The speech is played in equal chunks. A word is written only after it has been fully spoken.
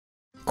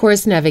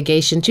Course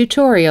Navigation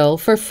Tutorial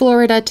for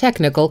Florida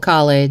Technical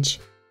College.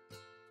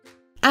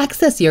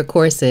 Access your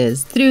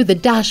courses through the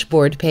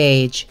Dashboard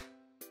page.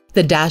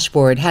 The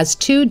dashboard has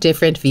two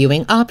different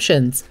viewing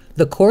options,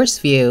 the Course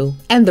View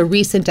and the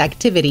Recent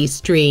Activities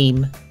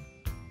stream.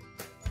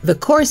 The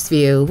Course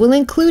View will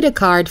include a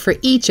card for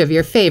each of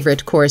your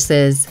favorite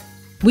courses.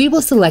 We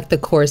will select the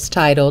course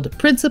titled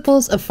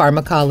Principles of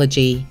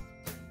Pharmacology.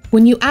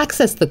 When you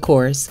access the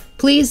course,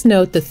 please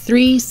note the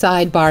three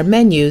sidebar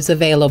menus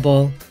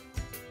available.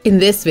 In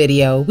this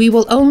video, we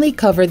will only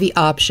cover the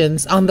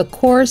options on the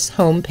course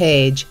home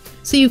page,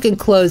 so you can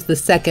close the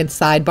second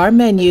sidebar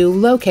menu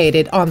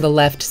located on the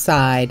left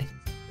side.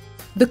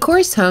 The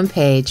course home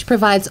page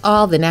provides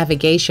all the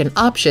navigation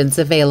options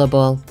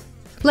available.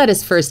 Let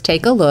us first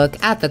take a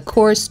look at the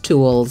course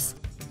tools.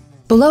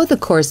 Below the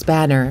course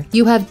banner,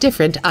 you have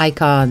different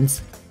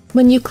icons.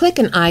 When you click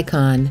an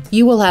icon,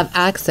 you will have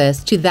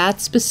access to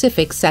that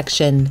specific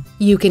section.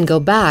 You can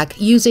go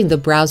back using the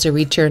browser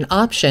return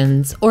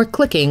options or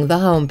clicking the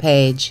home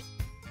page.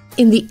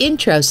 In the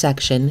Intro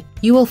section,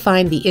 you will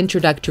find the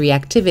introductory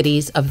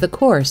activities of the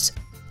course.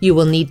 You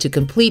will need to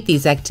complete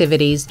these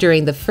activities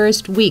during the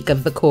first week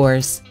of the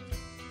course.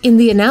 In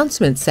the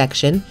Announcements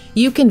section,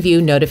 you can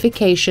view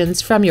notifications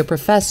from your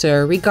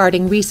professor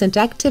regarding recent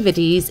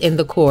activities in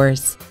the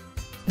course.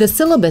 The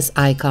Syllabus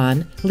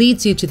icon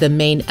leads you to the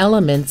main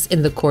elements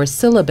in the course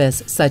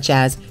syllabus, such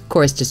as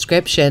course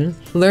description,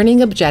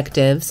 learning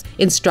objectives,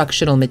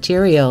 instructional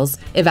materials,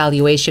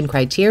 evaluation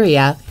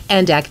criteria,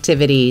 and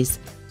activities.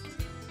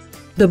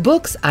 The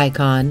Books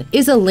icon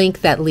is a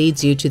link that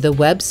leads you to the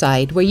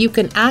website where you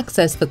can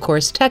access the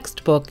course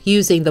textbook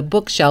using the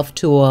Bookshelf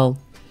tool.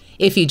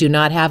 If you do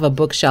not have a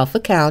Bookshelf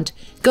account,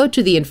 go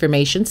to the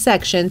Information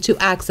section to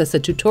access a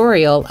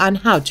tutorial on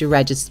how to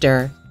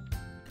register.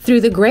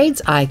 Through the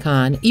Grades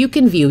icon, you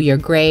can view your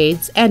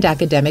grades and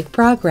academic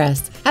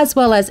progress, as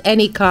well as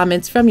any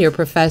comments from your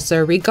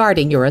professor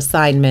regarding your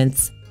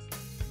assignments.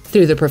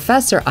 Through the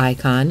Professor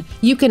icon,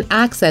 you can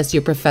access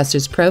your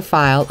professor's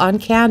profile on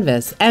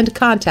Canvas and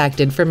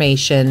contact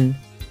information.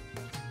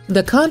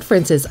 The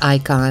Conferences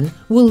icon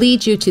will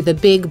lead you to the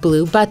big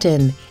blue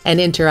button, an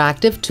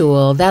interactive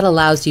tool that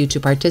allows you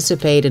to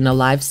participate in a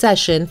live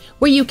session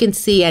where you can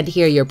see and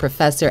hear your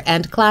professor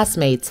and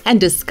classmates and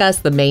discuss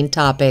the main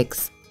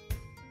topics.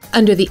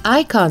 Under the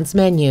Icons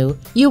menu,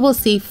 you will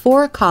see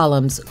 4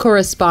 columns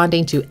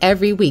corresponding to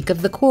every week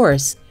of the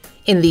course.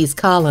 In these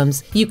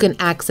columns, you can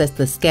access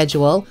the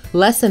schedule,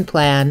 lesson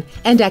plan,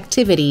 and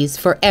activities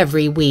for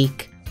every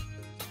week.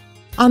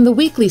 On the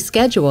weekly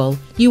schedule,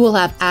 you will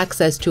have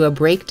access to a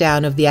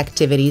breakdown of the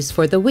activities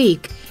for the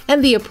week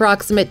and the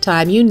approximate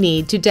time you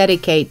need to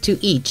dedicate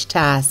to each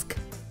task.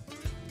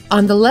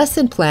 On the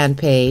lesson plan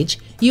page,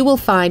 you will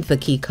find the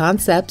key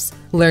concepts,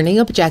 learning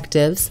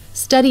objectives,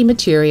 study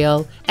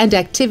material, and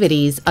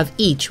activities of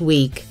each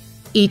week.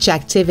 Each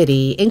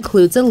activity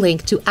includes a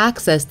link to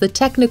access the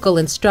technical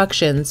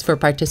instructions for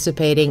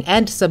participating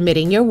and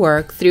submitting your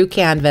work through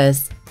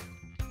Canvas.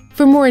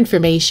 For more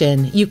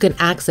information, you can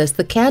access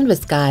the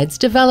Canvas guides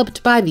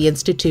developed by the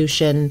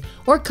institution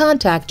or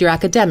contact your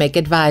academic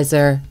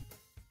advisor.